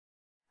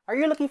Are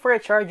you looking for a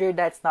charger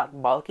that's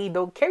not bulky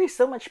though carries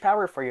so much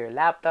power for your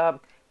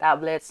laptop,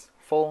 tablets,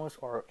 phones,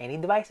 or any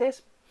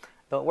devices?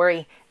 Don't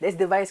worry, this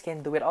device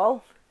can do it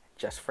all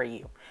just for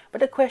you.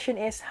 But the question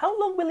is, how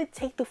long will it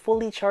take to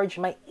fully charge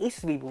my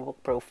Asus Vivobook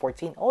Pro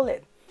 14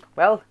 OLED?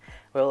 Well,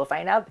 we'll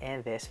find out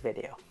in this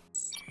video.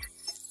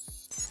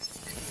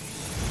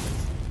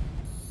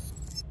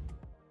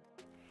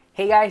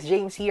 Hey guys,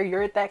 James here,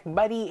 your tech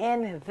buddy,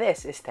 and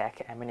this is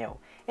Tech M.N.O.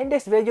 In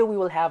this video, we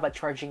will have a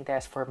charging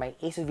test for my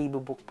Asus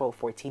Vivobook Pro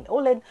 14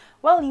 OLED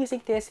while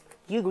using this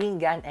UGREEN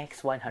GaN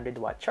X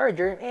 100W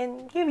charger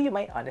and give you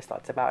my honest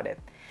thoughts about it.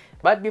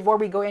 But before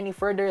we go any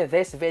further,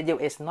 this video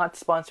is not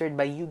sponsored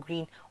by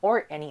UGREEN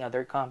or any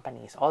other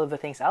companies. All of the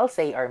things I'll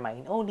say are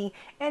mine only,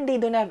 and they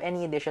don't have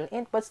any additional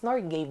inputs nor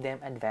gave them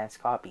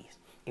advanced copies.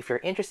 If you're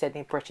interested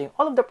in purchasing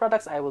all of the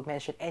products I will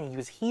mention and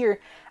use here,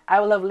 I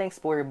will have links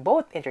for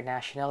both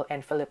international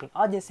and Philippine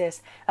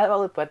audiences that I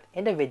will put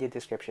in the video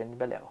description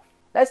below.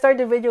 Let's start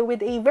the video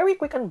with a very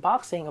quick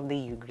unboxing of the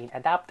UGREEN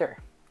adapter.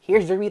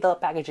 Here's the retail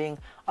packaging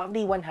of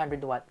the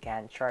 100W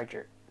GaN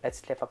charger.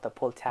 Let's lift up the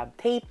pull tab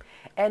tape,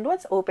 and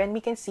once open,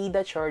 we can see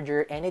the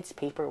charger and its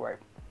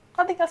paperwork.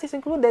 Nothing else is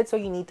included, so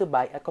you need to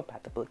buy a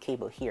compatible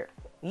cable here.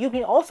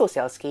 UGREEN also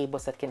sells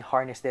cables that can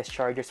harness this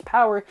charger's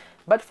power,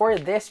 but for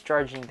this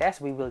charging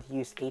test, we will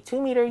use a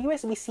 2-meter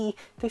USB-C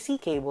to C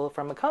cable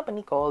from a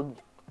company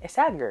called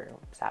Sager.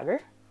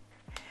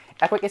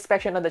 A quick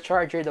inspection of the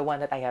charger. The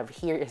one that I have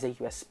here is a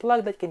US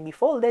plug that can be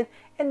folded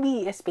and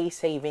be a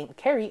space-saving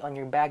carry on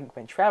your bag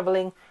when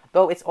traveling,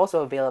 though it's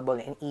also available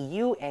in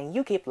EU and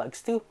UK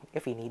plugs too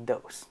if you need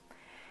those.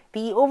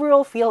 The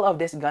overall feel of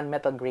this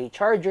gunmetal gray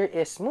charger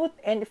is smooth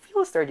and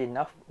feels sturdy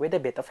enough with a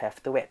bit of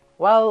heft to it.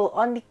 While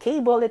on the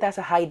cable, it has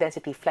a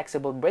high-density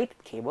flexible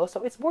braided cable,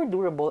 so it's more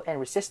durable and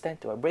resistant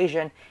to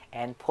abrasion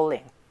and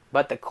pulling.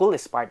 But the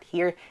coolest part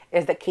here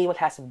is the cable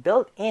has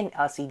built-in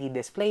LCD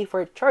display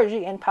for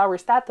charging and power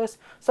status,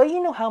 so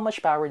you know how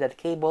much power that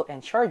cable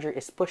and charger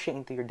is pushing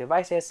into your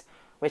devices,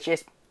 which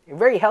is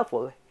very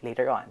helpful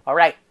later on.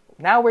 Alright,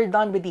 now we're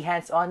done with the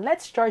hands-on.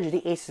 Let's charge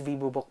the Asus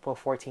Vivobook Pro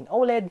 14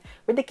 OLED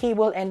with the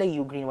cable and the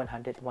UGREEN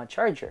 100W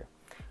charger.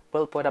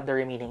 We'll put up the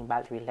remaining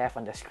battery left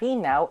on the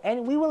screen now,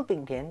 and we will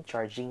begin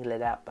charging the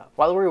laptop.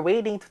 While we're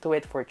waiting to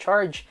wait for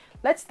charge,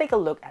 let's take a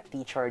look at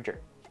the charger.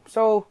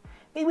 So,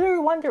 maybe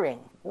you're wondering,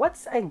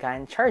 what's a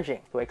GaN charging?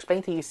 To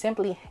explain to you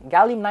simply,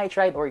 gallium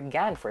nitride, or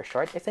GaN for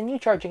short, is a new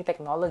charging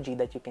technology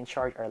that you can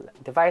charge our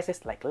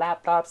devices like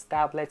laptops,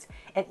 tablets,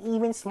 and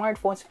even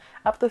smartphones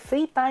up to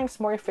 3 times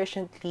more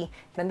efficiently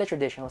than the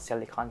traditional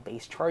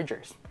silicon-based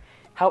chargers.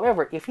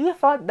 However, if you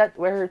thought that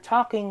we're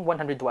talking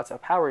 100 watts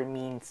of power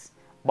means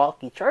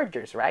bulky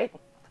chargers, right?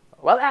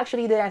 Well,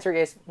 actually, the answer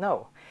is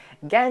no.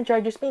 GaN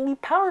chargers may be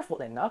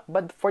powerful enough,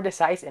 but for the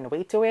size and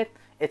weight to it,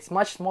 it's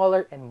much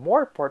smaller and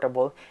more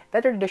portable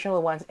than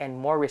traditional ones and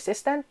more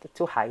resistant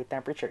to high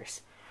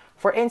temperatures.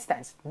 For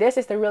instance, this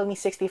is the Realme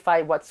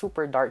 65W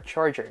Super Dart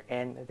charger,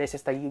 and this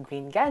is the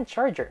UGREEN GaN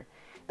charger.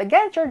 The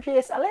GaN charger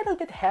is a little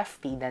bit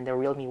hefty than the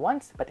Realme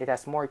ones, but it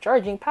has more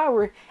charging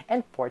power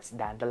and ports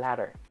than the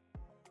latter.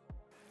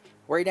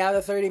 We're now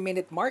at the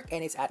 30-minute mark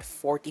and it's at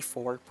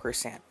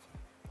 44%.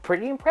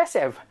 Pretty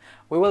impressive.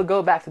 We will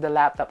go back to the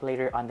laptop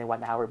later on the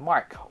 1-hour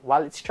mark.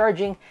 While it's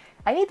charging,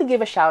 I need to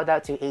give a shout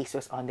out to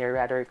Asus on their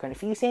rather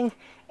confusing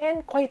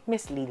and quite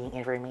misleading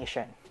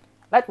information.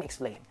 Let me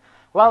explain.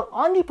 While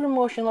on the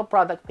promotional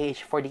product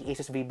page for the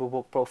Asus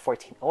Vivobook Pro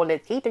 14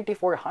 OLED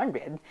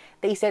K3400,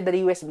 they said that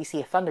the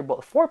USB-C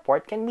Thunderbolt 4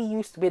 port can be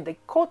used with a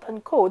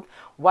quote-unquote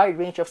wide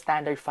range of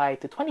standard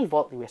 5 to 20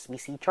 volt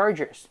USB-C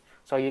chargers.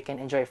 So you can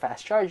enjoy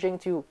fast charging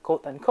to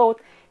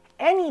quote-unquote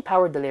any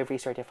power delivery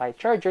certified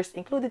chargers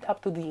included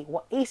up to the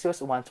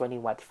Asus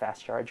 120W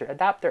fast charger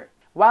adapter.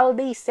 While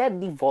they said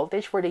the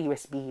voltage for the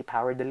USB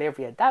power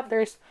delivery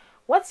adapters,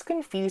 what's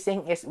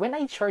confusing is when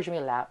I charge my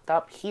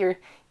laptop here,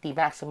 the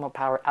maximum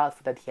power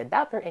output that the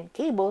adapter and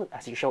cable,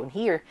 as you shown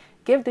here,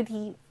 give to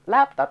the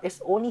laptop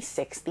is only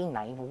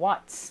 69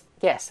 watts.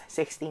 Yes,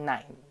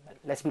 69.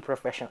 Let's be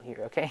professional here,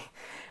 okay?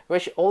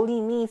 Which only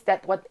means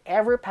that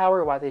whatever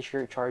power wattage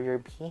your charger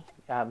be,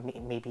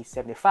 maybe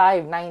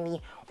 75,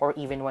 90, or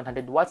even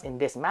 100 watts in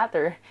this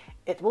matter,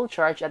 it will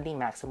charge at the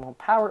maximum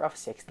power of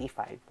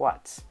 65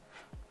 watts.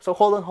 So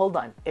hold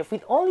on. If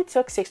it only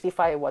took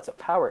 65 watts of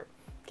power,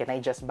 can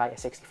I just buy a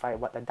 65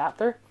 watt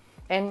adapter?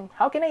 And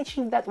how can I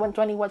achieve that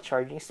 120 watt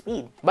charging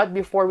speed? But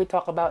before we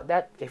talk about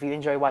that, if you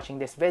enjoy watching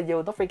this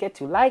video, don't forget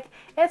to like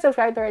and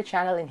subscribe to our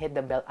channel and hit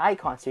the bell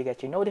icon so you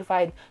get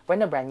notified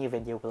when a brand new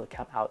video will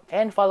come out.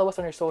 And follow us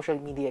on our social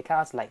media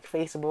accounts like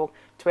Facebook,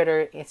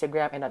 Twitter,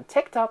 Instagram, and on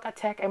TikTok at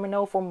Tech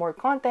M.N.O for more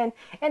content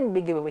and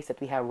big giveaways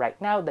that we have right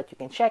now that you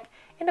can check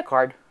in the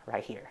card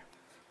right here.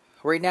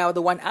 We're now at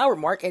the 1-hour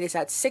mark and it's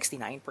at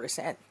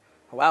 69%.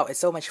 Wow, it's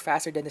so much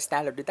faster than the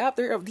standard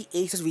adapter of the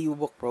Asus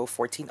Vivobook Pro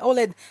 14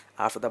 OLED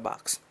out of the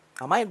box.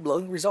 A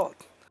mind-blowing result.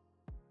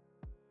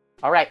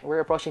 Alright, we're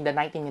approaching the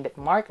 90-minute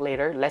mark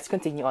later. Let's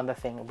continue on the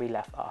thing we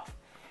left off.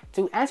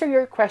 To answer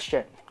your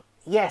question,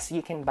 yes,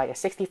 you can buy a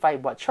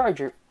 65 watt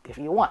charger if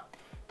you want.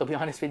 To be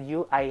honest with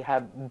you, I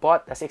have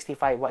bought a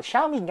 65-watt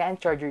Xiaomi GaN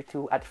charger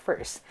too at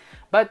first.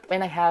 But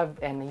when I have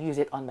and use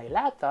it on my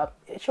laptop,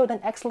 it showed an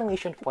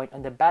exclamation point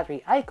on the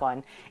battery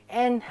icon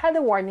and had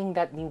a warning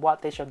that the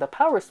wattage of the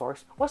power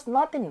source was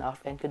not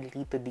enough and could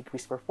lead to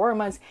decreased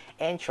performance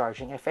and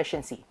charging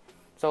efficiency.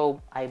 So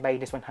I buy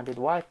this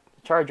 100-watt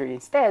charger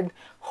instead,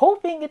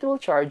 hoping it will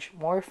charge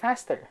more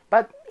faster.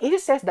 But it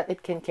just says that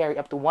it can carry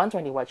up to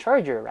 120-watt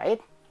charger, right?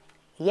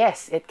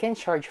 Yes, it can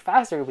charge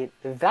faster with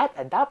that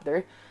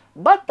adapter,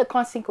 but the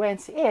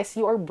consequence is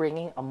you are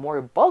bringing a more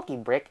bulky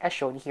brick as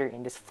shown here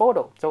in this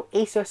photo. So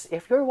Asus,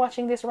 if you're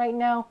watching this right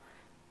now,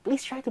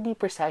 please try to be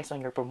precise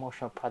on your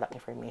promotional product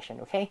information,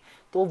 okay?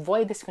 To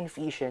avoid these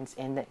confusions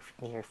in the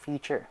near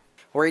future.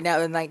 We're now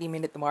at the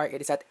 90-minute mark.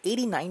 It is at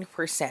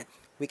 89%.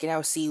 We can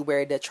now see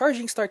where the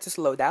charging starts to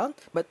slow down,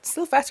 but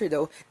still faster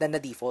though than the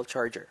default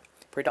charger.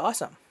 Pretty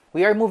awesome.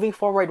 We are moving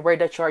forward where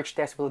the charge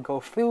test will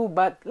go through,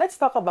 but let's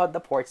talk about the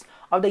ports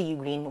of the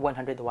UGREEN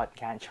 100W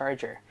GaN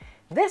charger.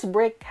 This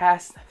brick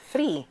has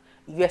 3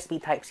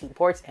 USB Type-C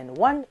ports and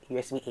 1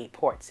 USB-A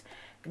ports.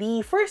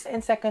 The first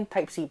and second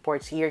Type-C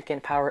ports here can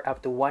power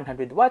up to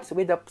 100 watts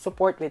with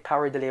support with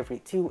Power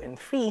Delivery 2 and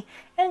 3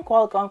 and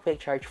Qualcomm Quick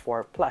Charge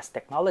 4 Plus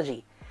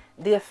technology.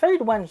 The third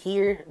one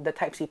here, the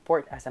Type-C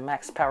port, has a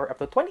max power up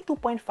to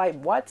 22.5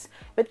 watts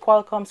with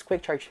Qualcomm's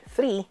Quick Charge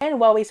 3 and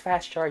Huawei's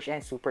Fast Charge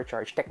and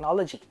Supercharge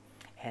technology.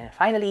 And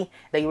finally,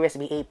 the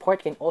USB-A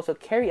port can also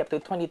carry up to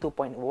 22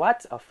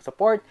 watts of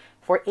support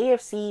for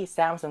AFC,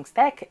 Samsung's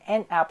Tech,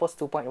 and Apple's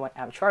 2.1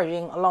 amp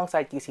charging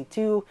alongside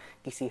QC2,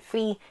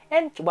 QC3,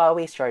 and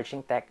Huawei's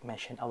charging tech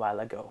mentioned a while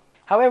ago.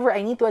 However,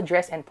 I need to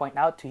address and point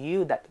out to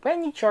you that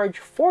when you charge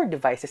 4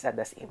 devices at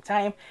the same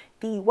time,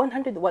 the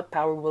 100-watt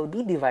power will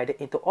be divided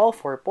into all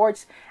 4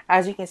 ports,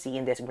 as you can see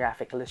in this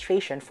graphic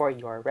illustration for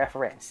your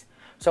reference.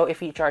 So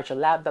if you charge a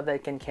laptop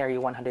that can carry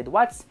 100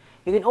 watts,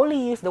 you can only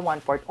use the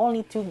one port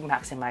only to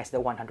maximize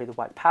the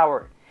 100-watt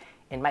power.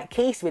 In my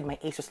case, with my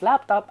Asus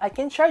laptop, I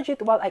can charge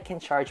it while I can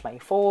charge my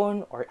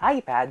phone or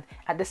iPad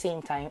at the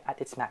same time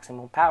at its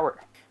maximum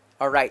power.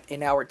 Alright,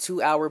 in our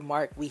 2-hour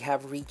mark, we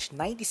have reached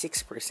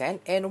 96%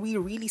 and we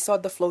really saw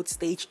the float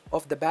stage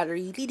of the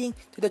battery leading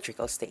to the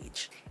trickle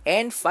stage.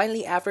 And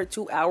finally, after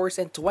 2 hours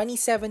and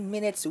 27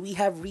 minutes, we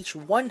have reached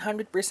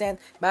 100%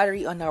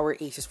 battery on our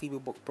Asus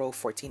Vivobook Pro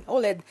 14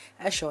 OLED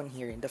as shown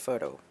here in the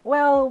photo.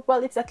 Well,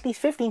 it's at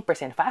least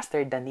 15%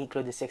 faster than the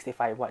included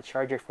 65-watt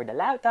charger for the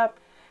laptop.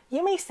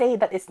 You may say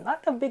that it's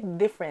not a big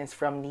difference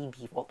from the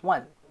default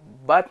one.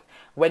 But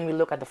when we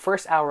look at the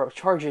first hour of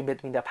charging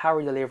between the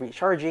power delivery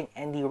charging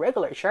and the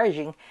regular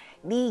charging,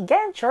 the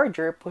GaN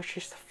charger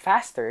pushes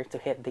faster to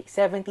hit the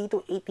 70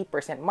 to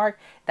 80% mark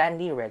than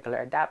the regular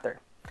adapter.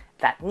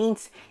 That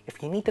means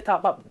if you need to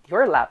top up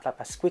your laptop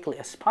as quickly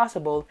as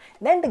possible,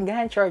 then the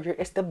GaN charger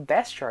is the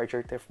best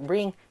charger to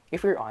bring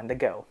if you're on the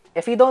go.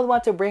 If you don't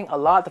want to bring a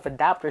lot of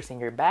adapters in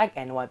your bag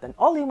and want an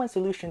all-in-one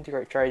solution to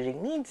your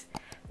charging needs,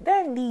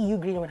 then the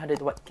UGREEN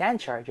 100W GaN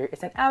charger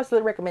is an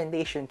absolute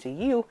recommendation to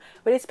you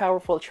with its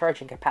powerful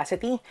charging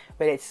capacity,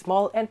 with its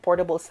small and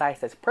portable size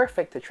that's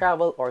perfect to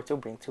travel or to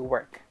bring to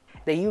work.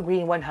 The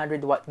UGREEN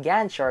 100W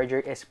GaN charger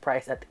is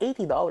priced at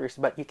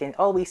 $80, but you can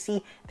always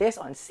see this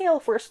on sale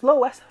for as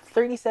low as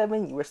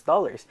 $37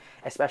 US,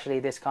 especially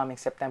this coming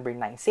September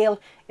 9 sale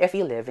if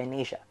you live in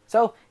Asia.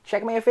 So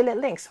check my affiliate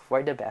links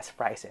for the best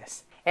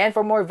prices. And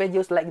for more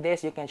videos like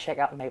this, you can check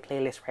out my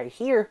playlist right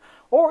here,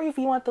 or if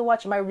you want to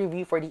watch my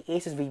review for the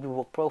Asus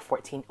Vivobook Pro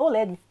 14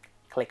 OLED,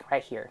 click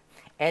right here.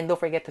 And don't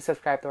forget to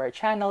subscribe to our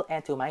channel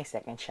and to my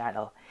second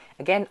channel.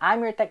 Again,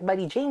 I'm your tech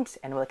buddy James,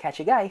 and we'll catch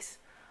you guys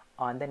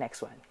on the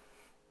next one.